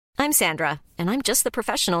I'm Sandra, and I'm just the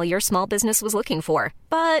professional your small business was looking for.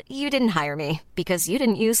 But you didn't hire me because you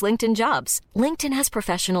didn't use LinkedIn Jobs. LinkedIn has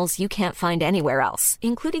professionals you can't find anywhere else,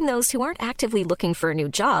 including those who aren't actively looking for a new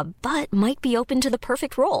job, but might be open to the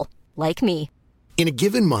perfect role, like me. In a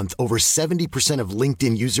given month, over 70% of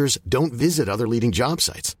LinkedIn users don't visit other leading job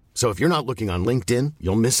sites. So if you're not looking on LinkedIn,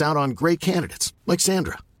 you'll miss out on great candidates like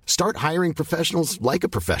Sandra. Start hiring professionals like a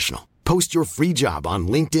professional. Post your free job on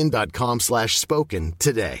linkedin.com/spoken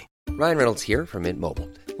today. Ryan Reynolds here from Mint Mobile.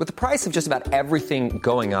 With the price of just about everything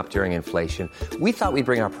going up during inflation, we thought we'd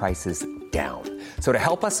bring our prices down. So to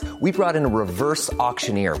help us, we brought in a reverse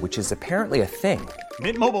auctioneer, which is apparently a thing.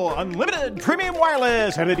 Mint Mobile Unlimited Premium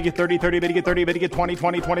Wireless. How to get 30, 30, bit to get 30, bit to get 20,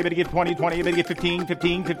 20, 20, bit to get 20, 20, bit to get 15,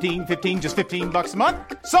 15, 15, 15, just $15 a month?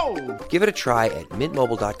 Sold! Give it a try at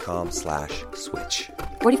mintmobile.com/switch.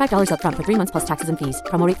 $45 up front for 3 months plus taxes and fees.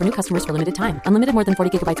 Promo rate for new customers for limited time. Unlimited more than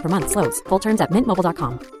 40 gigabytes per month. Slows full terms at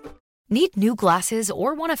mintmobile.com. Need new glasses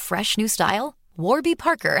or want a fresh new style? Warby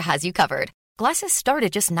Parker has you covered. Glasses start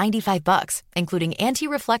at just $95, including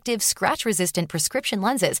anti-reflective, scratch-resistant prescription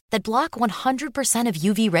lenses that block 100% of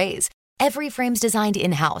UV rays. Every frame's designed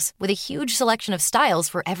in-house with a huge selection of styles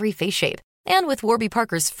for every face shape. And with Warby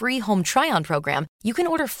Parker's free home try-on program, you can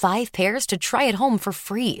order 5 pairs to try at home for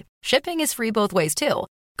free. Shipping is free both ways, too.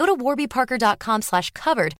 Go to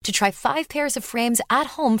warbyparker.com/covered to try 5 pairs of frames at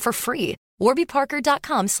home for free.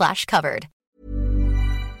 warbyparker.com/covered.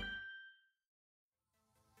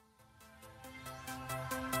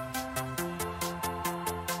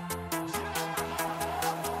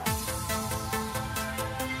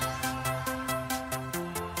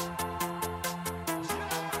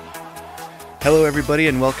 Hello, everybody,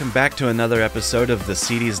 and welcome back to another episode of the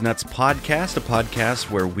CDs Nuts podcast, a podcast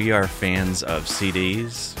where we are fans of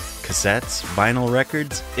CDs, cassettes, vinyl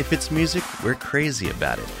records. If it's music, we're crazy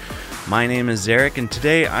about it. My name is Eric, and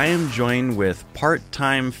today I am joined with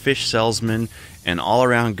part-time fish salesman and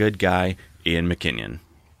all-around good guy, Ian McKinnon.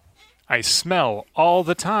 I smell all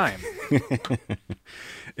the time.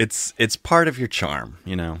 It's part of your charm,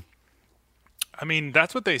 you know. I mean,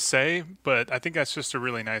 that's what they say, but I think that's just a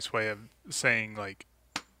really nice way of saying, like,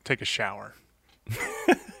 take a shower.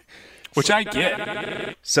 Which I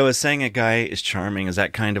get. So is saying a guy is charming, is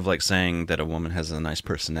that kind of like saying that a woman has a nice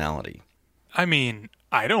personality? I mean,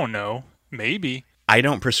 I don't know. Maybe. I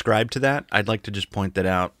don't prescribe to that. I'd like to just point that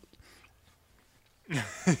out.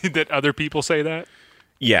 That other people say that?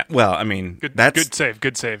 Yeah, well, I mean, Good save.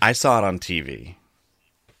 I saw it on TV,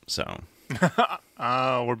 so...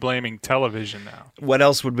 We're blaming television now. What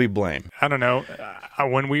else would we blame? I don't know.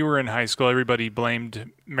 When we were in high school, everybody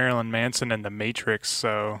blamed Marilyn Manson and The Matrix,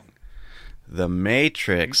 so... The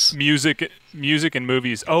Matrix. Music and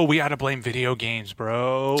movies. Oh, we gotta blame video games,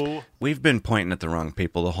 bro. We've been pointing at the wrong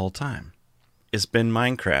people the whole time. It's been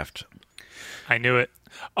Minecraft. I knew it.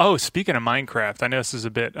 Oh, speaking of Minecraft, I know this is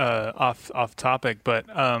a bit off topic, but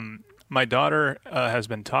my daughter has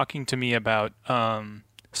been talking to me about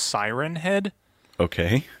Siren Head.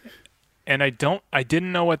 Okay. And I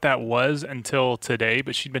didn't know what that was until today,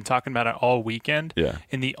 but she'd been talking about it all weekend. Yeah.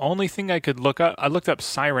 And the only thing I could look up, I looked up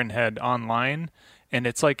Siren Head online, and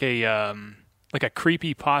it's like a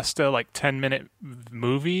creepypasta, like 10-minute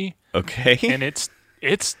movie. Okay. And it's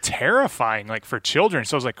terrifying, like for children.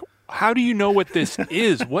 So I was like, how do you know what this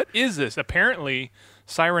is? What is this? Apparently,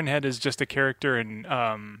 Siren Head is just a character in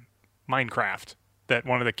Minecraft that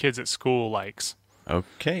one of the kids at school likes.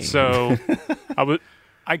 Okay. So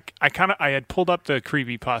I had pulled up the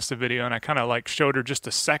creepypasta video and I kind of like showed her just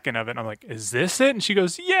a second of it. And I'm like, is this it? And she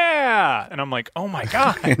goes, yeah. And I'm like, oh my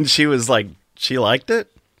God. And she was like, she liked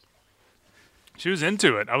it? She was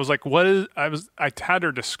into it. I was like, what is, I had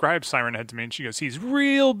her describe Siren Head to me and she goes, he's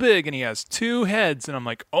real big and he has 2 heads. And I'm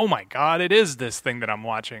like, oh my God, it is this thing that I'm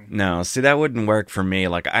watching. No, see, that wouldn't work for me.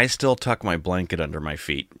 Like, I still tuck my blanket under my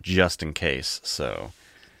feet just in case, so...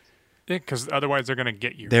 Because otherwise they're going to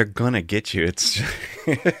get you. They're going to get you. It's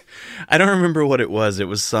I don't remember what it was. It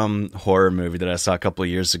was some horror movie that I saw a couple of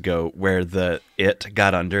years ago where it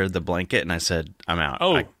got under the blanket and I said, I'm out.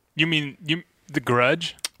 Oh, you mean The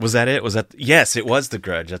Grudge? Was that it? Yes, it was The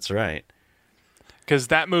Grudge. That's right. Because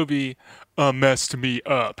that movie messed me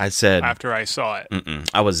up. I said after I saw it.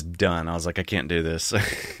 I was done. I was like, I can't do this.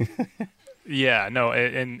 Yeah, no,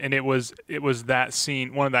 and it was that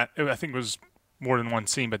scene. One of that, I think it was more than one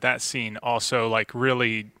scene, but that scene also like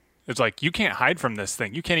really, it's like you can't hide from this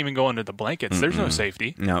thing. You can't even go under the blankets. There's no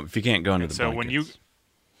safety. No, if you can't go under the blankets. So when you,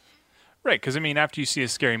 right? Because I mean, after you see a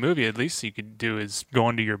scary movie, at least you could do is go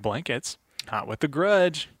under your blankets. Not with The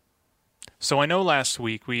Grudge. So I know last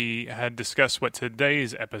week we had discussed what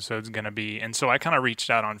today's episode's going to be, and so I kind of reached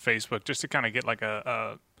out on Facebook just to kind of get like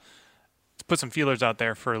a put some feelers out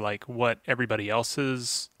there for like what everybody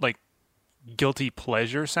else's like guilty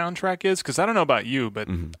pleasure soundtrack is, because I don't know about you, but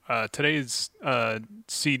today's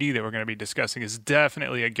CD that we're going to be discussing is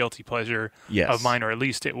definitely a guilty pleasure of mine, or at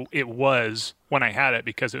least it was when I had it,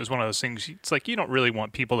 because it was one of those things. It's like you don't really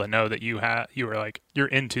want people to know that you're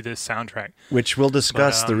into this soundtrack, which we'll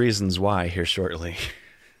discuss the reasons why here shortly.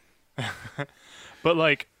 But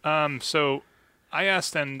like, so I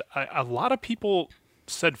asked, and a lot of people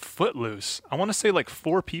said Footloose. I want to say like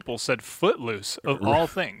 4 people said Footloose of all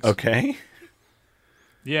things. Okay.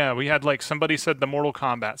 Yeah, we had like somebody said the Mortal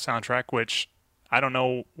Kombat soundtrack, which I don't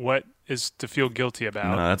know what is to feel guilty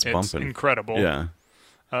about. No, that's it's bumping. Incredible. Yeah.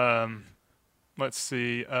 Let's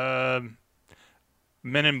see. Men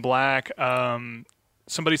in Black.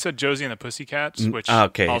 Somebody said Josie and the Pussycats, which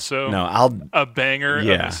also a banger of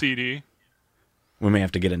the CD. We may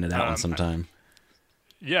have to get into that one sometime.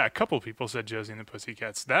 Yeah, a couple people said Josie and the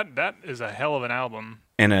Pussycats. That is a hell of an album.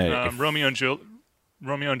 And Romeo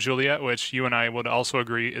and Juliet, which you and I would also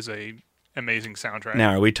agree is a amazing soundtrack.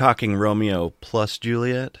 Now, are we talking Romeo plus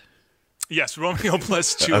Juliet? Yes, Romeo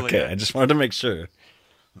plus Juliet. Okay, I just wanted to make sure.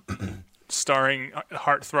 Starring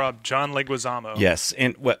heartthrob John Leguizamo. Yes,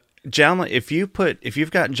 and if you've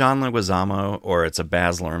got John Leguizamo or it's a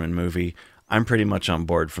Baz Luhrmann movie, I'm pretty much on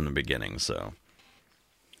board from the beginning. So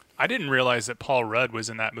I didn't realize that Paul Rudd was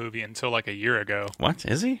in that movie until like a year ago. What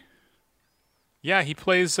is he? Yeah, he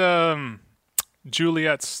plays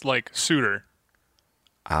Juliet's like suitor.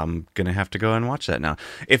 I'm gonna have to go and watch that now.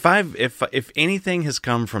 If anything has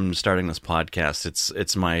come from starting this podcast,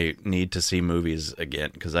 it's my need to see movies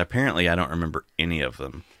again, because apparently I don't remember any of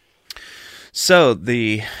them. So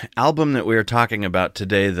the album that we are talking about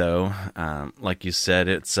today, though, like you said,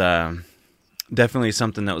 it's definitely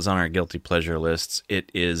something that was on our guilty pleasure lists. It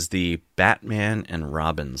is the Batman and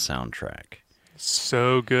Robin soundtrack.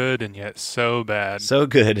 So good and yet so bad. So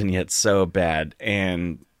good and yet so bad.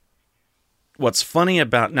 And what's funny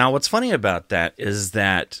about that is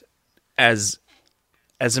that as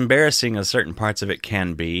embarrassing as certain parts of it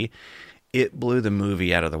can be, it blew the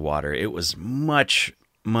movie out of the water. It was much,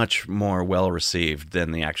 much more well received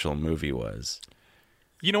than the actual movie was.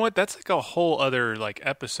 You know what? That's like a whole other like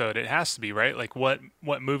episode. It has to be, right? Like what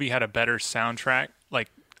movie had a better soundtrack? Like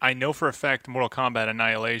I know for a fact Mortal Kombat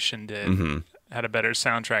Annihilation did. Mm-hmm. Had a better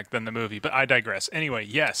soundtrack than the movie, but I digress. Anyway,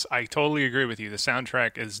 yes, I totally agree with you. The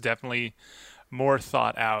soundtrack is definitely more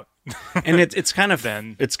thought out. And it's kind of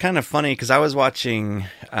funny because I was watching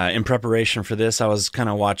in preparation for this. I was kind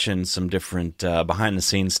of watching some different behind the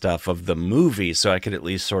scenes stuff of the movie, so I could at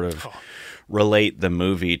least sort of relate the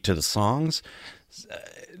movie to the songs.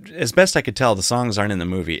 As best I could tell, the songs aren't in the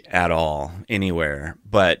movie at all anywhere.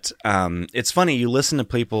 But it's funny. You listen to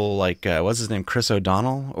people like what's his name, Chris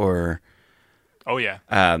O'Donnell, or oh yeah,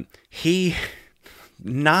 he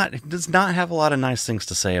does not have a lot of nice things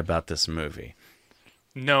to say about this movie.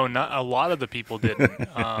 No, not a lot of the people didn't.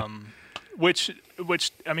 Which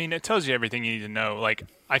I mean, it tells you everything you need to know. Like,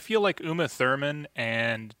 I feel like Uma Thurman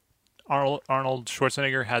and Arnold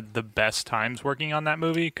Schwarzenegger had the best times working on that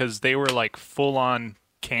movie because they were like full on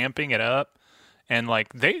camping it up, and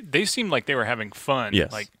like they seemed like they were having fun,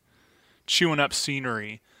 yes, like chewing up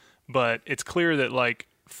scenery. But it's clear that like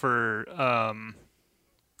for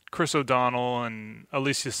Chris O'Donnell and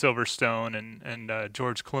Alicia Silverstone and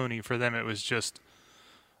George Clooney, for them it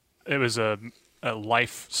was a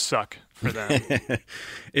life suck for them.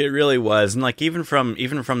 It really was. And like even from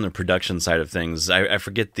the production side of things, I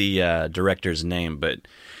forget the director's name, but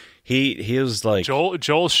he was like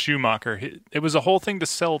Joel Schumacher. It was a whole thing to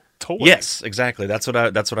sell toys. Yes, exactly. That's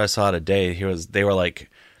what I saw today. They were like,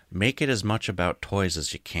 make it as much about toys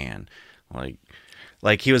as you can.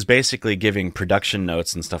 Like he was basically giving production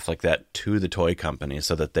notes and stuff like that to the toy company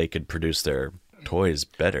so that they could produce their toys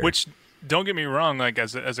better. Which, don't get me wrong, like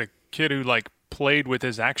as a kid who like played with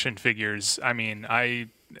his action figures, I mean,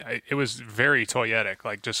 it was very toyetic.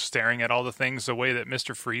 Like just staring at all the things, the way that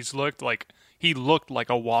Mr. Freeze looked, like he looked like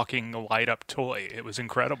a walking light up toy. It was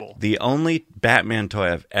incredible. The only Batman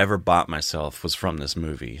toy I've ever bought myself was from this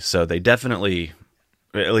movie, so they definitely,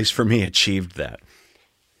 at least for me, achieved that.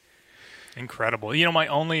 Incredible. You know, my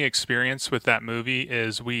only experience with that movie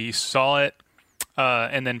is we saw it,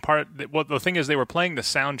 and then the thing is they were playing the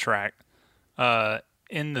soundtrack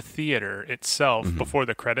in the theater itself before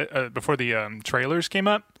the trailers came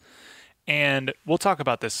up, and we'll talk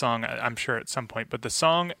about this song I'm sure at some point. But the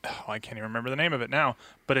song, I can't even remember the name of it now,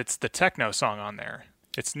 but it's the techno song on there.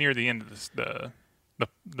 It's near the end of the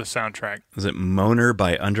soundtrack. Is it Moaner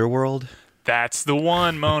by Underworld? That's the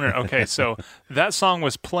one, Moaner. Okay, so that song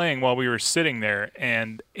was playing while we were sitting there,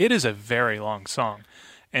 and it is a very long song.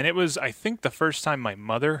 And it was, I think, the first time my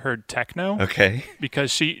mother heard techno. Okay.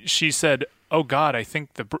 Because she said, "Oh God, I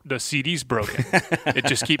think the CD's broken. It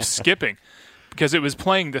just keeps skipping." Because it was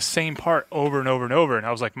playing the same part over and over and over, and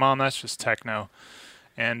I was like, "Mom, that's just techno."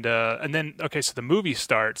 And then so the movie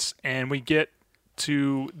starts, and we get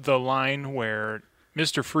to the line where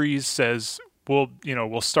Mr. Freeze says,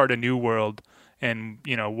 "We'll start a new world, and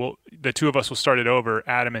the two of us will start it over,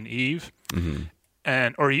 Adam and Eve." Mm-hmm.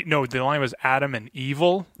 The line was Adam and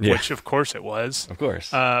Evil, which of course it was. Of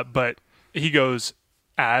course. But he goes,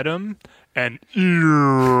 Adam and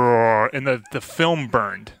the film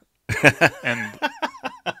burned. And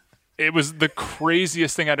it was the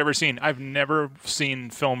craziest thing I'd ever seen. I've never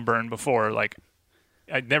seen film burn before. Like,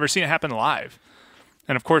 I'd never seen it happen live.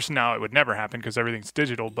 And of course now it would never happen because everything's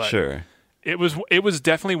digital. But sure. It was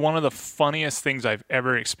definitely one of the funniest things I've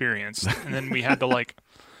ever experienced. And then we had to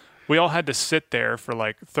we all had to sit there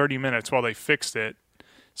for 30 minutes while they fixed it.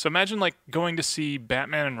 So imagine going to see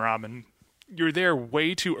Batman and Robin. You're there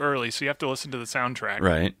way too early, so you have to listen to the soundtrack.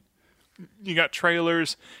 Right. You got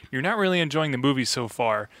trailers. You're not really enjoying the movie so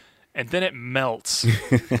far. And then it melts.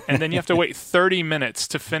 And then you have to wait 30 minutes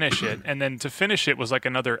to finish it. And then to finish it was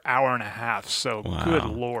another hour and a half. So Good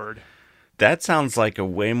Lord. That sounds like a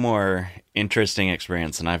way more interesting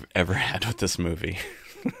experience than I've ever had with this movie.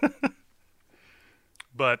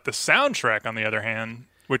 But the soundtrack, on the other hand,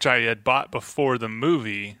 which I had bought before the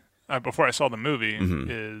movie, before I saw the movie,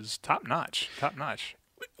 is top notch. Top notch.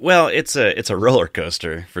 Well, it's a roller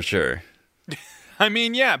coaster for sure. I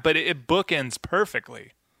mean, yeah, but it bookends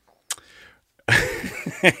perfectly.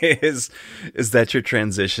 Is that your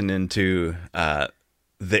transition into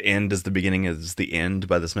The End is the Beginning is the End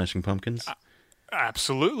by the Smashing Pumpkins?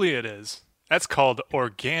 Absolutely it is. That's called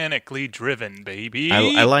Organically Driven, baby.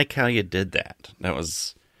 I like how you did that. That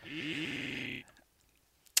was...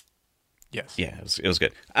 Yes. Yeah, it was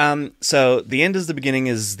good. So The End is the Beginning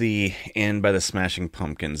is the End by the Smashing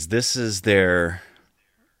Pumpkins. This is their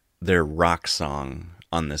rock song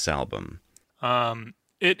on this album.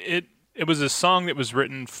 It was a song that was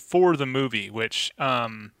written for the movie, which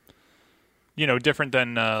different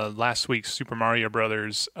than last week's Super Mario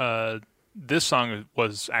Brothers. This song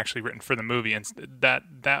was actually written for the movie, and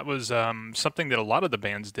that was something that a lot of the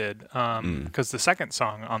bands did. Because the second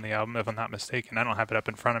song on the album, if I'm not mistaken, I don't have it up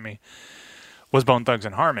in front of me, was Bone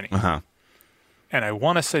Thugs-n-Harmony. Uh-huh. And I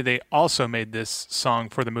want to say they also made this song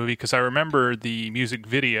for the movie because I remember the music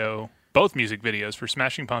video, both music videos for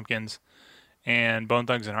Smashing Pumpkins and Bone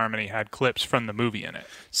Thugs-n-Harmony had clips from the movie in it.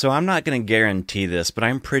 So I'm not going to guarantee this, but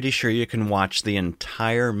I'm pretty sure you can watch the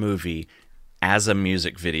entire movie as a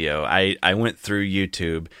music video. I went through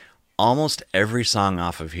YouTube. Almost every song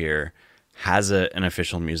off of here has an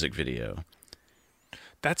official music video.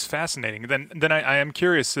 That's fascinating. Then I am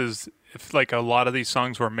curious if a lot of these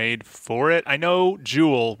songs were made for it. I know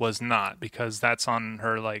Jewel was not because that's on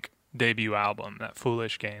her debut album, that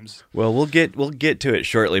Foolish Games. Well, we'll get to it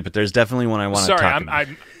shortly, but there's definitely one I want to talk about.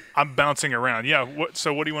 I'm bouncing around. Yeah.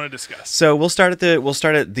 So what do you want to discuss? So we'll start at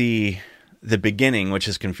the beginning, which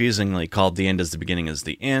is confusingly called The End is the Beginning is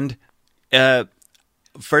the End.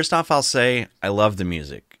 First off, I'll say I love the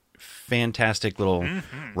music. Fantastic little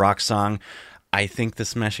rock song. I think the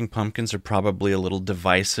Smashing Pumpkins are probably a little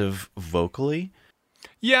divisive vocally.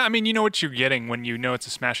 Yeah, I mean, you know what you're getting when you know it's a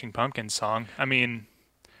Smashing Pumpkins song. I mean,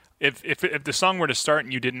 if the song were to start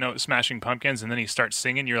and you didn't know it was Smashing Pumpkins and then he starts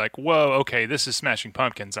singing, you're like, whoa, okay, this is Smashing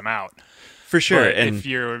Pumpkins. I'm out. For sure. But and if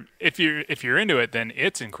you're into it, then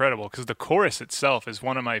it's incredible because the chorus itself is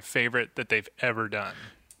one of my favorite that they've ever done.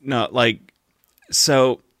 No,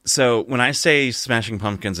 So when I say Smashing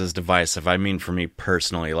Pumpkins is divisive, I mean for me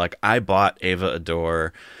personally. I bought Ava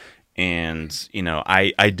Adore, and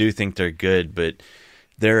I do think they're good, but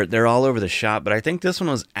they're all over the shop. But I think this one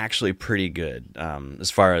was actually pretty good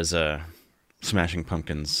as far as a Smashing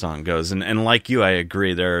Pumpkins song goes. And like you, I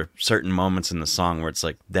agree. There are certain moments in the song where it's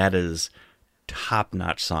that is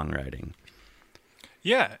top-notch songwriting.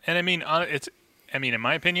 Yeah, and I mean in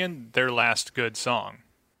my opinion, their last good song.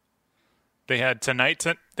 They had Tonight,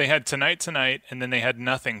 and then they had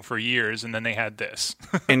Nothing for years, and then they had this.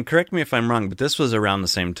 And correct me if I'm wrong, but this was around the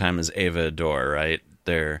same time as Ava Adore, right?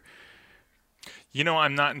 I'm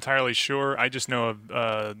not entirely sure. I just know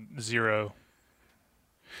of Zero.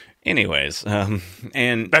 Anyways,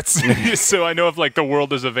 and that's so I know of The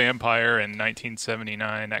World is a Vampire in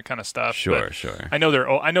 1979, that kind of stuff. Sure. I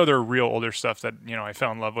know they're real older stuff that I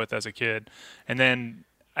fell in love with as a kid, and then.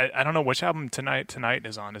 I don't know which album Tonight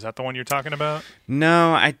is on. Is that the one you're talking about?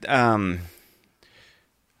 No, I'm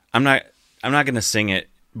not going to sing it,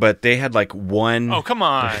 but they had one. Oh, come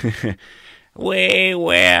on.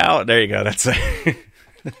 Way out. There you go. That's it.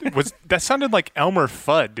 That sounded like Elmer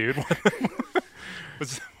Fudd, dude.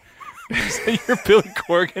 Was that your Billy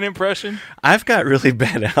Corgan impression? I've got really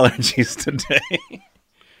bad allergies today.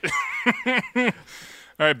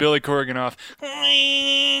 All right, Billy Corgan off.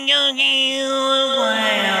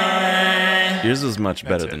 Yours is much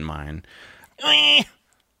better than mine.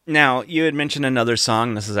 Now, you had mentioned another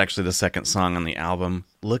song. This is actually the second song on the album,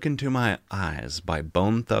 Look Into My Eyes by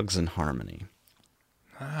Bone Thugs and Harmony.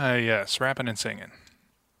 Yes, rapping and singing.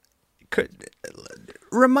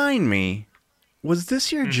 Remind me, was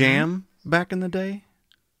this your jam back in the day?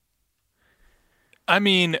 I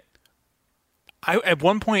mean, at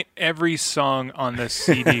one point, every song on this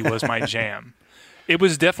CD was my jam. It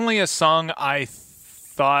was definitely a song I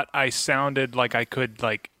thought I sounded like I could,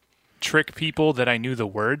 like, trick people that I knew the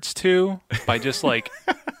words to by just, like,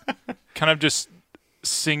 kind of just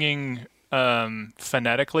singing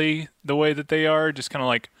phonetically the way that they are, just kind of,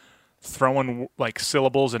 like, throwing, like,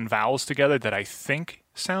 syllables and vowels together that I think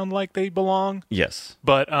sound like they belong. Yes.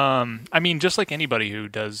 But I mean, just like anybody who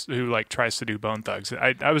like tries to do Bone Thugs,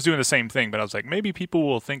 I was doing the same thing, but I was like, maybe people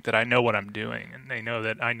will think that I know what I'm doing and they know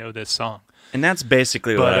that I know this song. And that's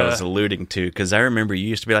basically what I was alluding to, because I remember you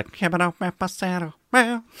used to be like,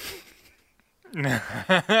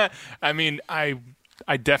 I mean, I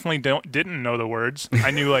definitely didn't know the words.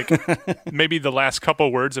 I knew like maybe the last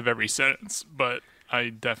couple words of every sentence, but I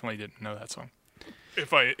definitely didn't know that song.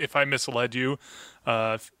 If I misled you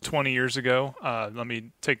 20 years ago, let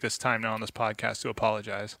me take this time now on this podcast to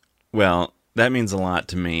apologize. Well, that means a lot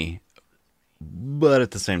to me. But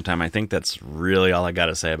at the same time, I think that's really all I got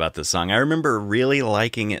to say about this song. I remember really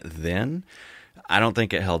liking it then. I don't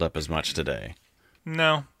think it held up as much today.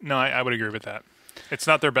 No, I would agree with that. It's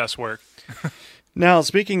not their best work. Now,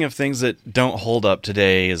 speaking of things that don't hold up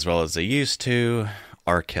today as well as they used to,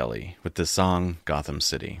 R. Kelly with the song Gotham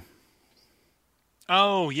City.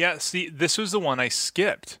 Oh, yeah. See, this was the one I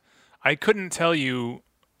skipped. I couldn't tell you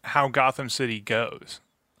how Gotham City goes.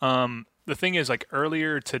 The thing is, like,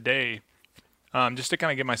 earlier today, just to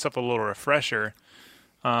kind of give myself a little refresher,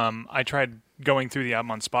 I tried going through the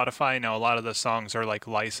album on Spotify. Now, a lot of the songs are, like,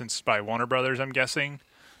 licensed by Warner Brothers, I'm guessing.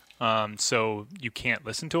 So you can't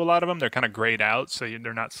listen to a lot of them. They're kind of grayed out, so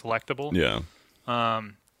they're not selectable. Yeah.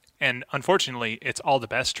 And unfortunately, it's all the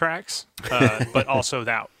best tracks, but also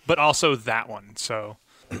that one. So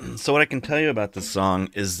what I can tell you about the song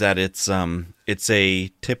is that it's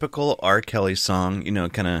a typical R. Kelly song. You know,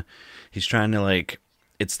 kind of he's trying to like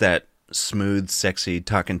it's that smooth, sexy,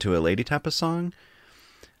 talking to a lady type of song.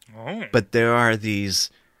 Oh. But there are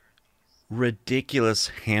these ridiculous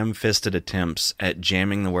ham-fisted attempts at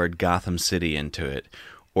jamming the word Gotham City into it,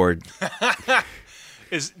 or.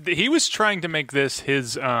 He was trying to make this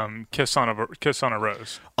his kiss on a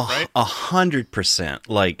rose, right? 100%.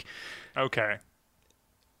 Like, okay.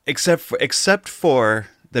 Except for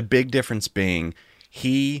the big difference being,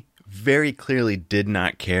 he very clearly did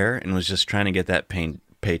not care and was just trying to get that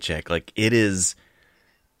paycheck. Like, it's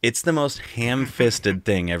the most ham-fisted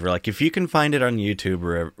thing ever. Like, if you can find it on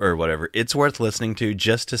YouTube or whatever, it's worth listening to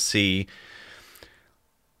just to see.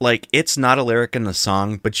 Like, it's not a lyric in the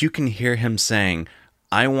song, but you can hear him saying,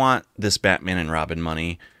 I want this Batman and Robin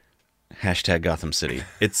money. # Gotham City.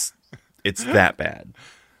 It's that bad.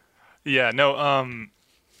 Yeah, no,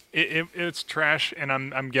 it's trash, and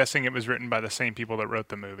I'm guessing it was written by the same people that wrote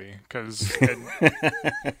the movie, because it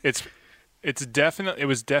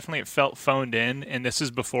felt phoned in, and this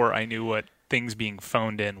is before I knew what things being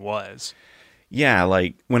phoned in was. Yeah,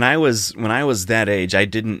 like when I was that age, I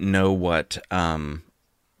didn't know what a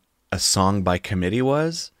song by committee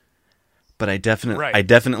was. But I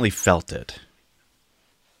definitely felt it.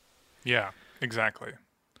 Yeah, exactly.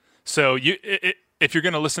 So if you're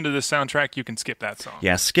going to listen to this soundtrack, you can skip that song.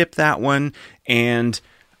 Yeah, skip that one. And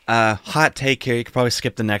hot take here, you could probably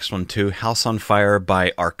skip the next one too. House on Fire by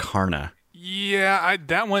Arkarna. Yeah,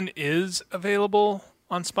 that one is available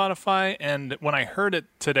on Spotify. And when I heard it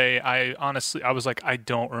today, I was like, I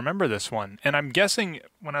don't remember this one. And I'm guessing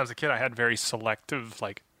when I was a kid, I had very selective,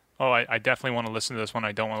 like, oh, I definitely want to listen to this one.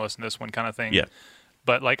 I don't want to listen to this one kind of thing. Yeah.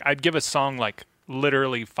 But, like, I'd give a song, like,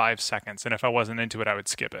 literally 5 seconds. And if I wasn't into it, I would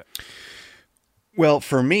skip it. Well,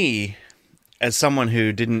 for me, as someone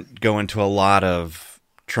who didn't go into a lot of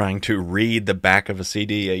trying to read the back of a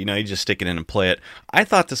CD, you just stick it in and play it. I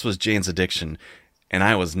thought this was Jane's Addiction, and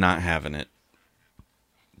I was not having it.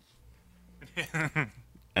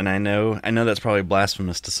 And I know that's probably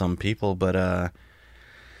blasphemous to some people, but,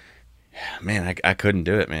 man, I couldn't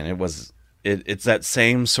do it, man. It's that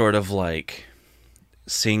same sort of like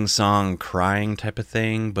sing-song crying type of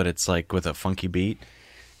thing, but it's like with a funky beat.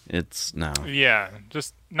 No. Yeah,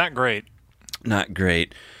 just not great. Not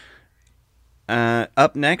great.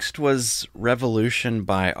 Up next was Revolution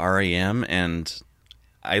by R.E.M., and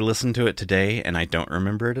I listened to it today, and I don't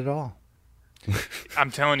remember it at all.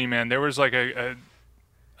 I'm telling you, man, there was like I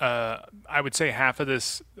would say half of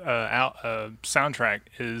this soundtrack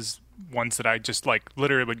is ones that I just like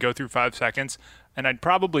literally would go through 5 seconds, and I'd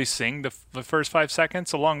probably sing the first 5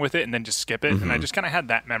 seconds along with it and then just skip it, and I just kind of had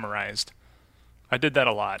that memorized. I did that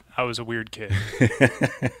a lot. I was a weird kid.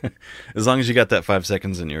 As long as you got that 5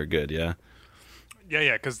 seconds and you were good, yeah?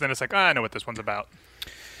 Yeah, because then it's like, I know what this one's about.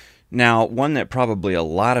 Now, one that probably a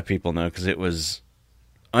lot of people know, because it was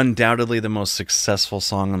undoubtedly the most successful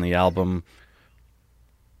song on the album,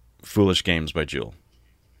 Foolish Games by Jewel.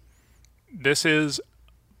 This is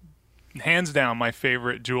hands down my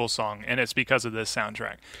favorite Jewel song, and it's because of this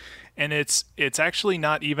soundtrack. And it's actually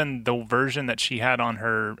not even the version that she had on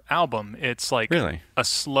her album. It's like really? A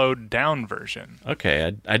slowed down version.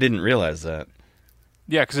 Okay, I didn't realize that.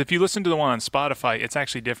 Yeah, because if you listen to the one on Spotify, it's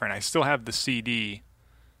actually different. I still have the CD,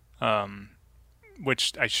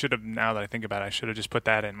 which I should have, now that I think about it, I should have just put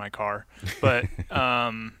that in my car. But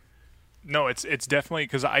no, it's definitely,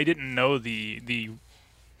 because I didn't know the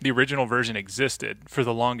original version existed for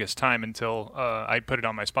the longest time until I put it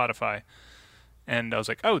on my Spotify. And I was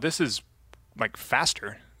like, oh, this is like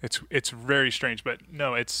faster. It's very strange, but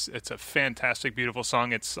no, it's a fantastic, beautiful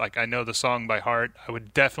song. It's like, I know the song by heart. I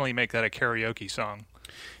would definitely make that a karaoke song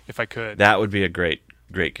if I could. That would be a great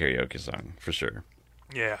karaoke song for sure.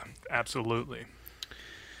 Yeah, absolutely.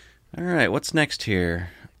 All right, what's next here?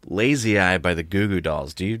 Lazy Eye by the Goo Goo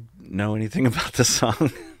Dolls. Do you know anything about this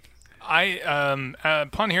song?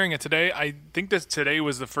 Upon hearing it today, I think that today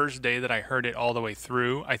was the first day that I heard it all the way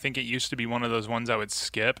through. I think it used to be one of those ones I would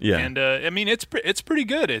skip. Yeah. And I mean, it's pretty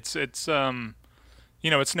good. It's it's no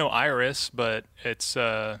Iris, but it's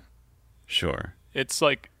sure. It's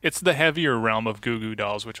like, it's the heavier realm of Goo Goo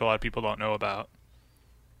Dolls, which a lot of people don't know about.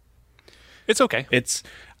 It's okay. It's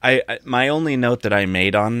my only note that I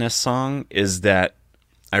made on this song is that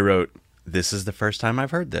I wrote, "This is the first time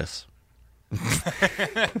I've heard this."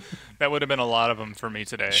 That would have been a lot of them for me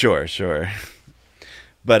today. Sure.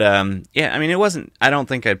 But yeah, I mean, it wasn't. I don't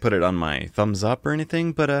think I'd put it on my thumbs up or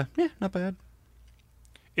anything. But yeah, not bad.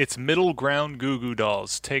 It's middle ground Goo Goo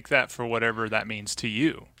Dolls. Take that for whatever that means to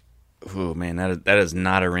you. Oh man, that is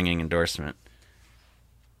not a ringing endorsement.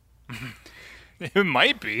 It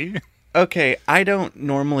might be. Okay, I don't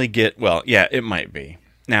normally get... Well, yeah, it might be.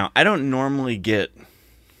 Now, I don't normally get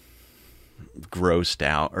grossed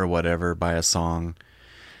out or whatever by a song.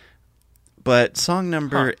 But song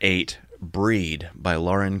number 8, Breed by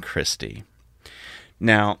Lauren Christy.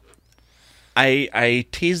 Now, I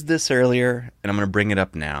teased this earlier, and I'm going to bring it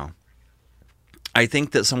up now. I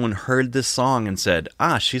think that someone heard this song and said,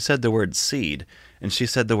 she said the word seed, and she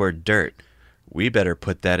said the word dirt. We better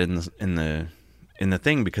put that in the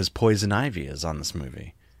thing because Poison Ivy is on this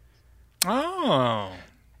movie. Oh.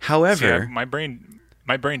 However... See, my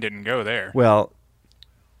brain didn't go there. Well,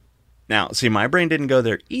 now, see, my brain didn't go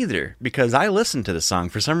there either because I listened to the song.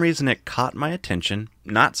 For some reason, it caught my attention.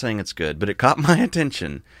 Not saying it's good, but it caught my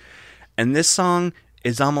attention. And this song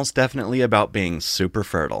is almost definitely about being super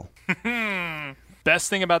fertile.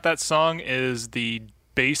 Best thing about that song is the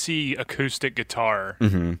bassy acoustic guitar.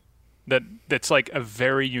 Mm-hmm. That's like a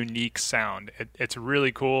very unique sound. It's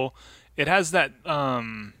really cool. It has that I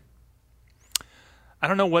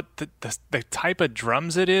don't know what the type of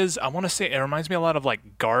drums it is. I want to say it reminds me a lot of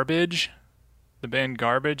like Garbage, the band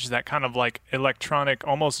Garbage. That kind of like electronic,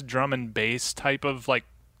 almost drum and bass type of like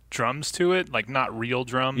drums to it, like not real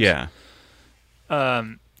drums. Yeah.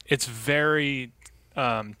 It's very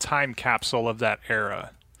time capsule of that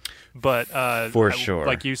era. But for sure,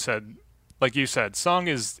 like you said, song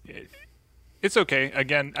is. It's okay.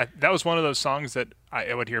 Again, that was one of those songs that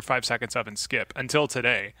I would hear 5 seconds of and skip until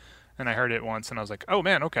today. And I heard it once, and I was like, "Oh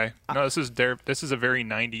man, okay. No, this is a very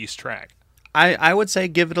 '90s track." I would say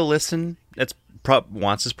give it a listen. It's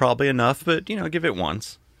once is probably enough, but give it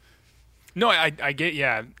once. No, I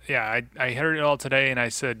get I heard it all today, and I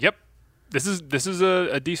said, "Yep, this is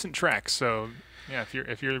a decent track." So yeah,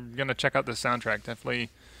 if you're gonna check out this soundtrack, definitely.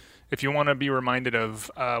 If you want to be reminded of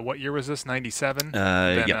what year was this? 97.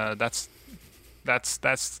 Then yeah. That's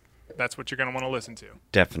what you're gonna want to listen to.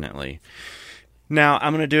 Definitely. Now,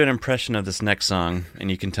 I'm going to do an impression of this next song,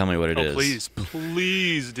 and you can tell me what it is.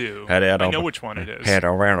 Please do. I know which one it is. Head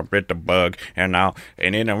around a bit the bug, and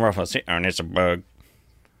in the rough, and it's a bug.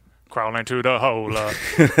 Crawling to the hole.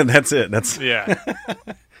 That's it. Yeah.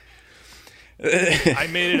 I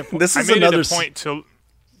made it a This is another point to...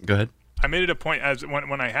 Go ahead. I made it a point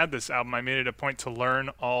when I had this album. I made it a point to learn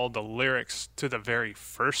all the lyrics to the very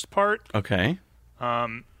first part. Okay.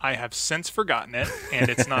 I have since forgotten it, and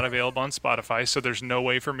it's not available on Spotify, so there's no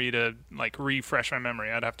way for me to like refresh my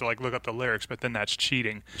memory. I'd have to like look up the lyrics, but then that's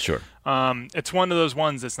cheating. Sure. It's one of those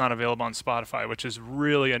ones that's not available on Spotify, which is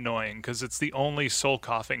really annoying because it's the only soul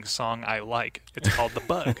coughing song I like. It's called The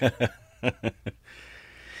Bug.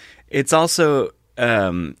 It's also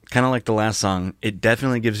kind of like the last song. It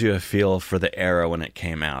definitely gives you a feel for the era when it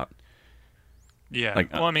came out. Yeah.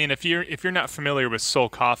 Like, well, I mean, if you're not familiar with soul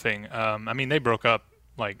coughing, I mean, they broke up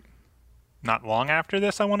like not long after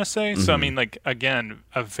this, I want to say. So I mean, like again,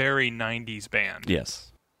 a very 90s band.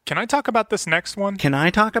 Yes. Can I talk about this next one? Can I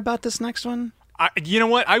talk about this next one? You know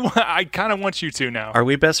what? I kind of want you to now. Are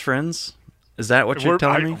we best friends? Is that what you're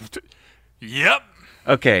telling me? Yep.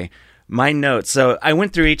 Okay. My notes. So I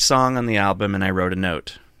went through each song on the album and I wrote a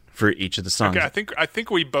note for each of the songs. Okay, I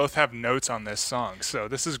think we both have notes on this song, so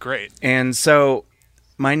this is great. And so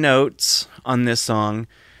my notes on this song,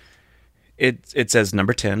 it says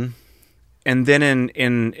number 10. And then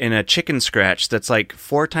in a chicken scratch that's like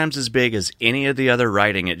 4 times as big as any of the other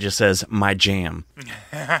writing, it just says my jam.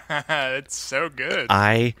 It's so good.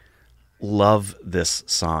 I love this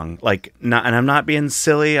song. Like, and I'm not being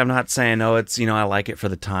silly. I'm not saying, oh, it's, I like it for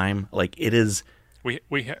the time. Like, it is.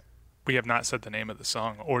 We have not said the name of the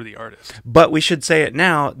song or the artist. But we should say it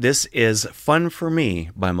now. This is Fun for Me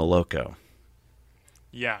by Moloko.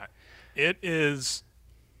 Yeah. It is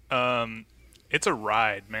it's a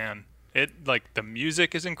ride, man. It like the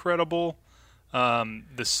music is incredible.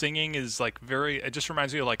 The singing is like it just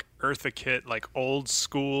reminds me of like Eartha Kitt, like old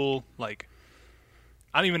school, like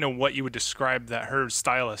I don't even know what you would describe that her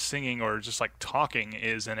style of singing or just like talking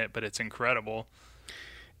is in it, but it's incredible.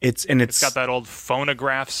 It's got that old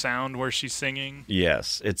phonograph sound where she's singing.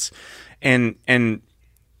 Yes, it's and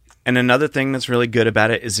another thing that's really good about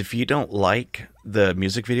it is if you don't like the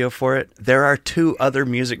music video for it, there are 2 other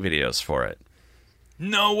music videos for it.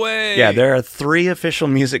 No way. Yeah, there are 3 official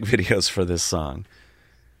music videos for this song.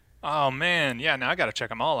 Oh man, yeah, now I got to check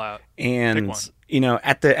them all out. And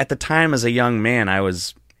at the time as a young man, I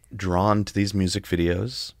was drawn to these music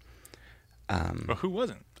videos. But who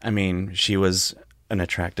wasn't? I mean, she was an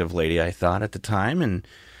attractive lady, I thought, at the time,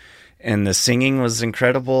 and the singing was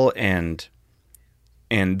incredible, and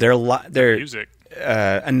their music.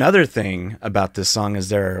 Another thing about this song is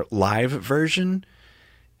their live version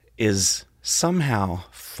is somehow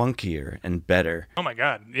funkier and better. Oh my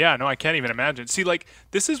god, yeah, no, I can't even imagine. See, like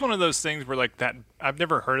this is one of those things where like that I've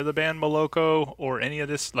never heard of the band Moloko or any of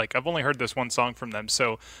this. Like I've only heard this one song from them,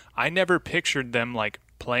 so I never pictured them like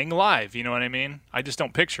playing live. You know what I mean? I just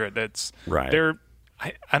don't picture it. That's right.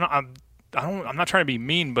 I'm not trying to be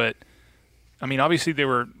mean, but I mean, obviously they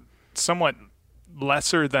were somewhat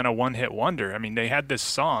lesser than a one-hit wonder. I mean, they had this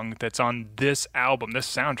song that's on this album, this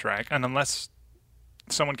soundtrack, and unless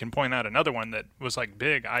someone can point out another one that was like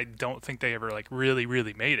big, I don't think they ever like really,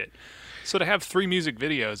 really made it. So to have 3 music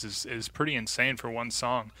videos is pretty insane for one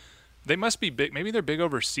song. They must be big. Maybe they're big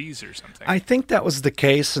overseas or something. I think that was the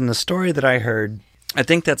case in the story that I heard. I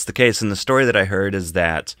think that's the case. And the story that I heard is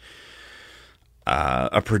that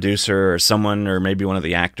a producer or someone or maybe one of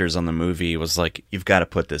the actors on the movie was like, you've got to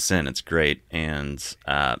put this in. It's great. And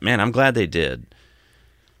man, I'm glad they did.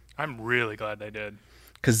 I'm really glad they did.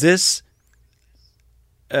 Because this,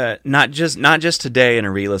 not just today in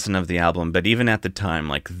a re-listen of the album, but even at the time,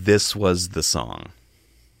 like this was the song.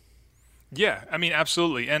 Yeah, I mean,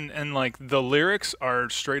 absolutely. And like the lyrics are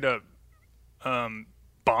straight up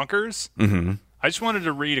bonkers. Mm-hmm. I just wanted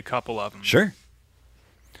to read a couple of them. Sure.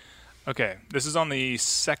 Okay, this is on the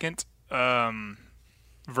second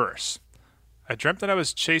verse. I dreamt that I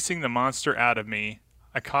was chasing the monster out of me.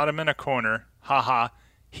 I caught him in a corner. Ha ha.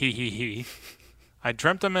 He he he. I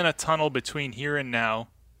dreamt him in a tunnel between here and now.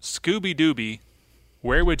 Scooby-Dooby,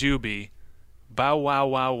 where would you be? Bow wow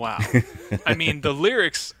wow wow. I mean, the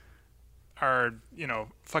lyrics are,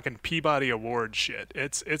 fucking Peabody Award shit.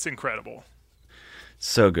 It's incredible.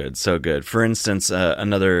 So good, so good. For instance,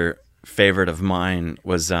 another favorite of mine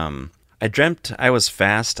was, I dreamt I was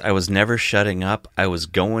fast, I was never shutting up, I was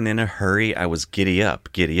going in a hurry, I was giddy up.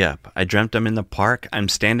 I dreamt I'm in the park, I'm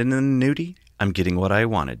standing in the nudie, I'm getting what I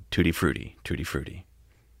wanted, tutti frutti, tutti frutti.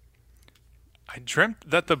 I dreamt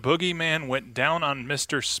that the boogeyman went down on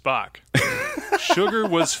Mr. Spock. Sugar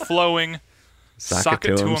was flowing, sock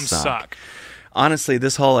it to him, sock. Honestly,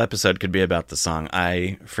 this whole episode could be about the song.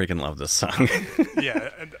 I freaking love this song.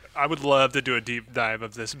 Yeah, I would love to do a deep dive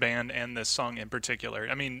of this band and this song in particular.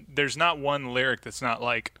 I mean, there's not one lyric that's not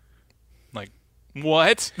like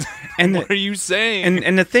What? And what are you saying?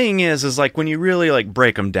 And the thing is like when you really like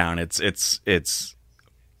break them down, it's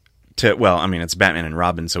well, I mean, it's Batman and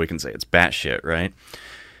Robin, so we can say it's batshit, right?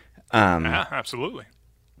 Yeah, absolutely.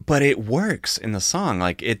 But it works in the song.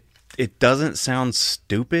 Like it doesn't sound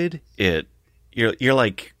stupid. You're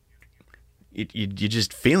like you're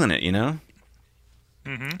just feeling it, you know?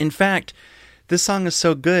 Mm-hmm. In fact, this song is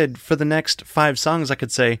so good, for the next 5 songs, I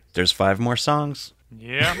could say, there's 5 more songs.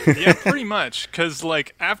 Yeah, pretty much. Because,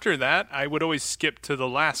 like, after that, I would always skip to the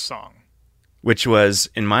last song. Which was,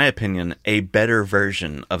 in my opinion, a better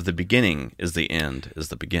version of the beginning is the end, is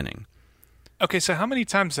the beginning. Okay, so how many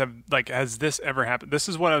times has this ever happened? This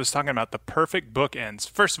is what I was talking about, the perfect bookends.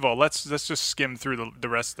 First of all, let's just skim through the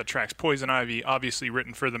rest of the tracks. Poison Ivy, obviously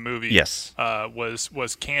written for the movie. Yes. Was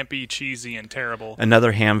campy, cheesy, and terrible.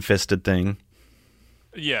 Another ham-fisted thing.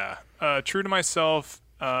 Yeah. True to Myself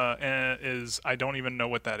is, I don't even know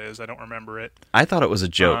what that is. I don't remember it. I thought it was a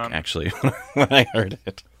joke, actually, when I heard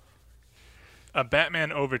it. A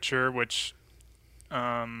Batman Overture, which,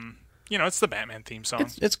 it's the Batman theme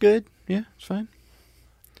song. It's good. Yeah, it's fine.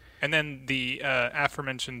 And then the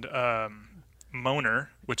aforementioned Moaner,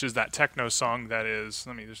 which is that techno song that is,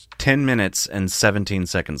 10 minutes and 17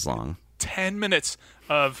 seconds long. 10 minutes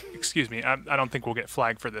of, excuse me, I don't think we'll get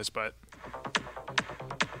flagged for this, but...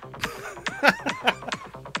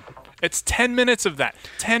 It's 10 minutes of that.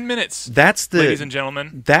 10 minutes. Ladies and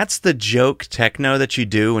gentlemen. That's the joke techno that you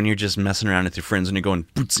do when you're just messing around with your friends and you're going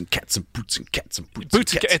boots and cats and boots and cats and boots and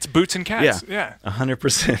cats. It's boots and cats. Yeah.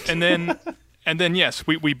 100%. And then yes,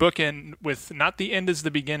 we book in with not the end is the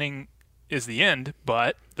beginning is the end,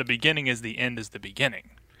 but the beginning is the end is the beginning.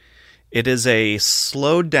 It is a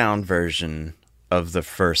slowed down version of the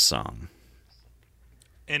first song.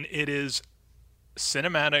 And it is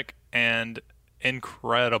cinematic and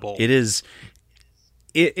incredible. It is.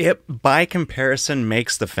 It by comparison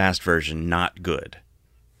makes the fast version not good.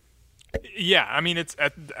 Yeah, I mean it's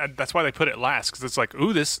that's why they put it last, because it's like,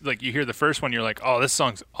 ooh, this, like, you hear the first one, you're like, oh, this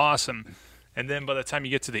song's awesome, and then by the time you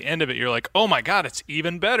get to the end of it, you're like, oh my god, it's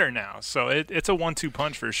even better now. So it's a 1-2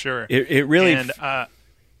 punch for sure. It really. And go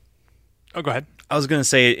ahead. I was gonna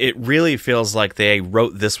say it really feels like they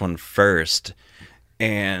wrote this one first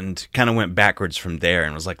and kind of went backwards from there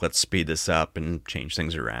and was like, let's speed this up and change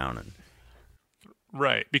things around. And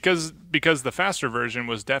right, because the faster version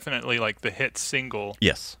was definitely like the hit single.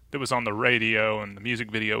 Yes. That was on the radio and the music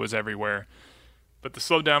video was everywhere. But the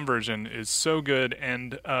slowed down version is so good,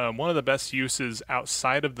 and one of the best uses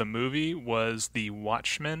outside of the movie was the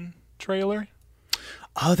Watchmen trailer.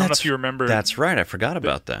 Oh, I don't know if you remember. That's right. I forgot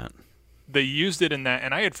about that. They used it in that,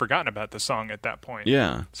 and I had forgotten about the song at that point.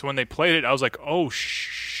 Yeah. So when they played it, I was like, oh,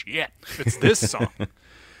 shit, it's this song.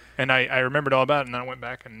 And I remembered all about it, and then I went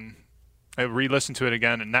back and I re-listened to it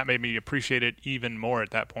again, and that made me appreciate it even more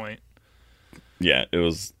at that point. Yeah, it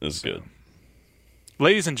was good.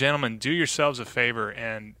 Ladies and gentlemen, do yourselves a favor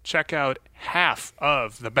and check out half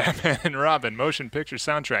of the Batman and Robin motion picture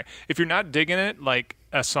soundtrack. If you're not digging it like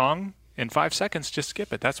a song, in 5 seconds, just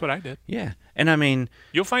skip it. That's what I did. Yeah, and I mean,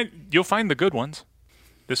 you'll find the good ones.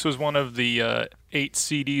 This was one of the 8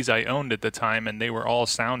 CDs I owned at the time, and they were all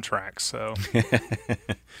soundtracks. So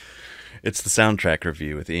it's the soundtrack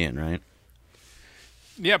review with Ian, right?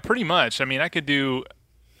 Yeah, pretty much. I mean, I could do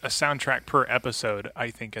a soundtrack per episode, I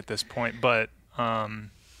think, at this point, but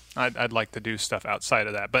I'd like to do stuff outside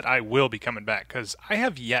of that. But I will be coming back because I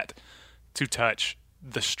have yet to touch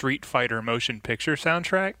the Street Fighter motion picture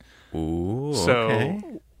soundtrack. Ooh, so okay.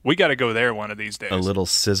 We got to go there one of these days. A little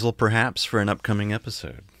sizzle, perhaps, for an upcoming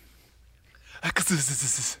episode.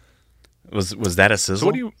 Was that a sizzle? So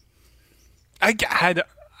what do you? I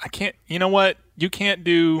can't. You know what? You can't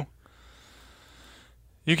do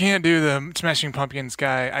the Smashing Pumpkins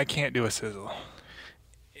guy. I can't do a sizzle.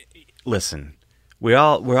 Listen, we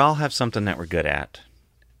all have something that we're good at.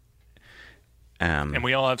 And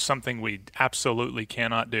we all have something we absolutely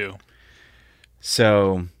cannot do.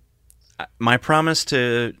 So, my promise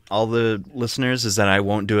to all the listeners is that I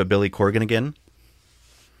won't do a Billy Corgan again.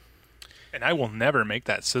 And I will never make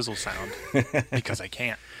that sizzle sound because I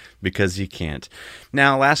can't. Because you can't.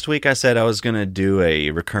 Now, last week I said I was going to do a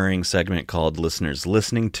recurring segment called Listeners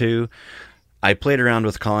Listening To. I played around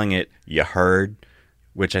with calling it You Heard,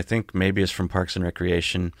 which I think maybe is from Parks and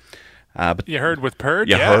Recreation. But You Heard with Purd?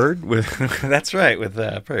 You Heard with that's right, with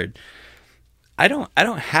Purd. I don't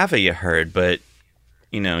have a You Heard, but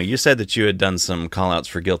you said that you had done some call-outs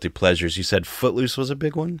for guilty pleasures. You said Footloose was a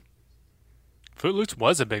big one? Footloose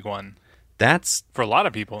was a big one. That's for a lot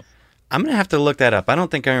of people. I'm going to have to look that up. I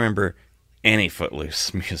don't think I remember any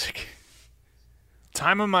Footloose music.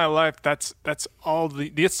 Time of My Life, that's all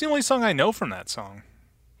it's the only song I know from that song.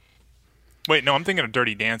 Wait, no, I'm thinking of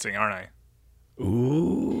Dirty Dancing, aren't I?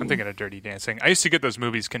 Ooh. I'm thinking of Dirty Dancing. I used to get those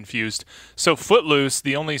movies confused. So Footloose,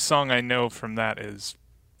 the only song I know from that is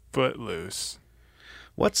Footloose.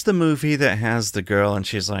 What's the movie that has the girl and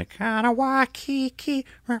she's like, Waikiki?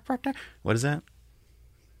 What is that?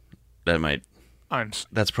 That might... I'm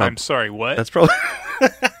sorry, what? That's probably...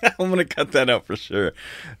 I'm going to cut that out for sure.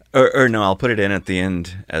 Or no, I'll put it in at the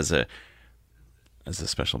end as a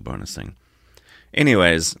special bonus thing.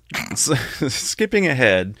 Anyways, skipping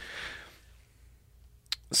ahead.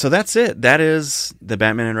 So that's it. That is the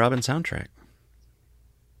Batman and Robin soundtrack.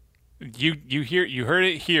 You heard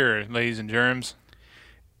it here, ladies and germs.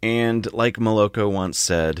 And like Moloko once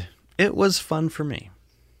said, it was fun for me.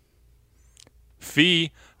 Fo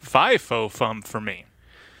fun for me.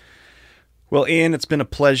 Well, Ian, it's been a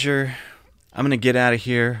pleasure. I'm going to get out of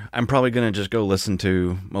here. I'm probably going to just go listen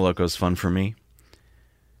to Moloko's Fun for Me.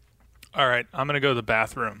 All right, I'm going to go to the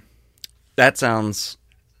bathroom. That sounds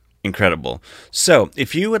incredible. So,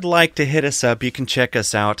 if you would like to hit us up, you can check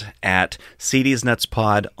us out at CD's Nuts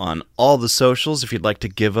Pod on all the socials. If you'd like to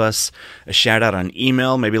give us a shout out on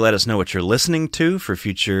email, maybe let us know what you're listening to for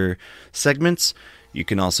future segments, you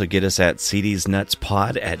can also get us at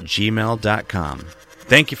cdsnutspod@gmail.com.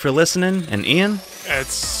 Thank you for listening, and Ian?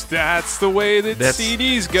 That's the way that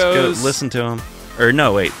CDs goes. Go listen to them. Or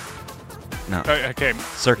no, wait. No. Okay.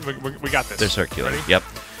 We got this. They're circular. Ready? Yep.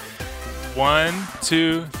 1,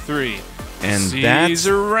 2, 3. And CDs that's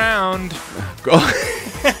around. Go.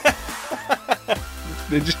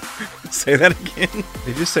 Did you say that again?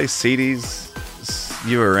 Did you say CDs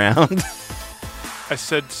you around? I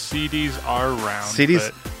said CDs are round.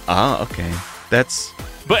 CDs. Oh, okay. That's.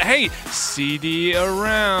 But hey, CD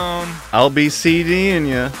around. I'll be CDing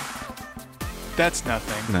you. That's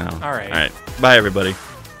nothing. No. All right. All right. Bye, everybody.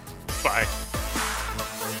 Bye.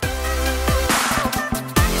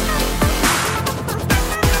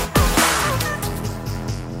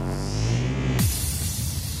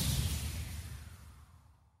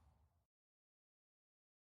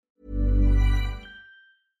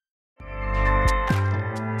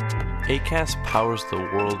 Acast powers the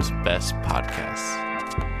world's best podcasts.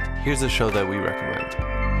 Here's a show that we recommend.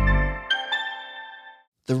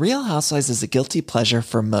 The Real Housewives is a guilty pleasure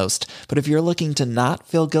for most, but if you're looking to not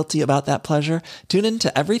feel guilty about that pleasure, tune in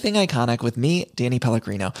to Everything Iconic with me, Danny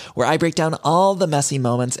Pellegrino, where I break down all the messy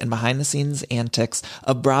moments and behind-the-scenes antics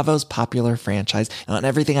of Bravo's popular franchise. And on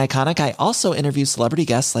Everything Iconic, I also interview celebrity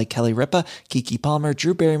guests like Kelly Ripa, Keke Palmer,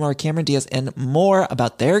 Drew Barrymore, Cameron Diaz, and more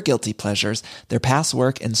about their guilty pleasures, their past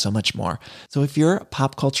work, and so much more. So if you're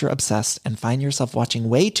pop culture obsessed and find yourself watching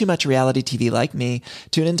way too much reality TV like me,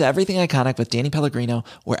 tune in to Everything Iconic with Danny Pellegrino,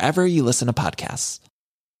 wherever you listen to podcasts.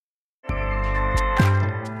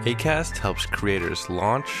 Acast helps creators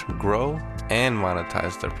launch, grow, and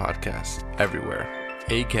monetize their podcasts everywhere.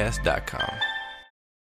 Acast.com.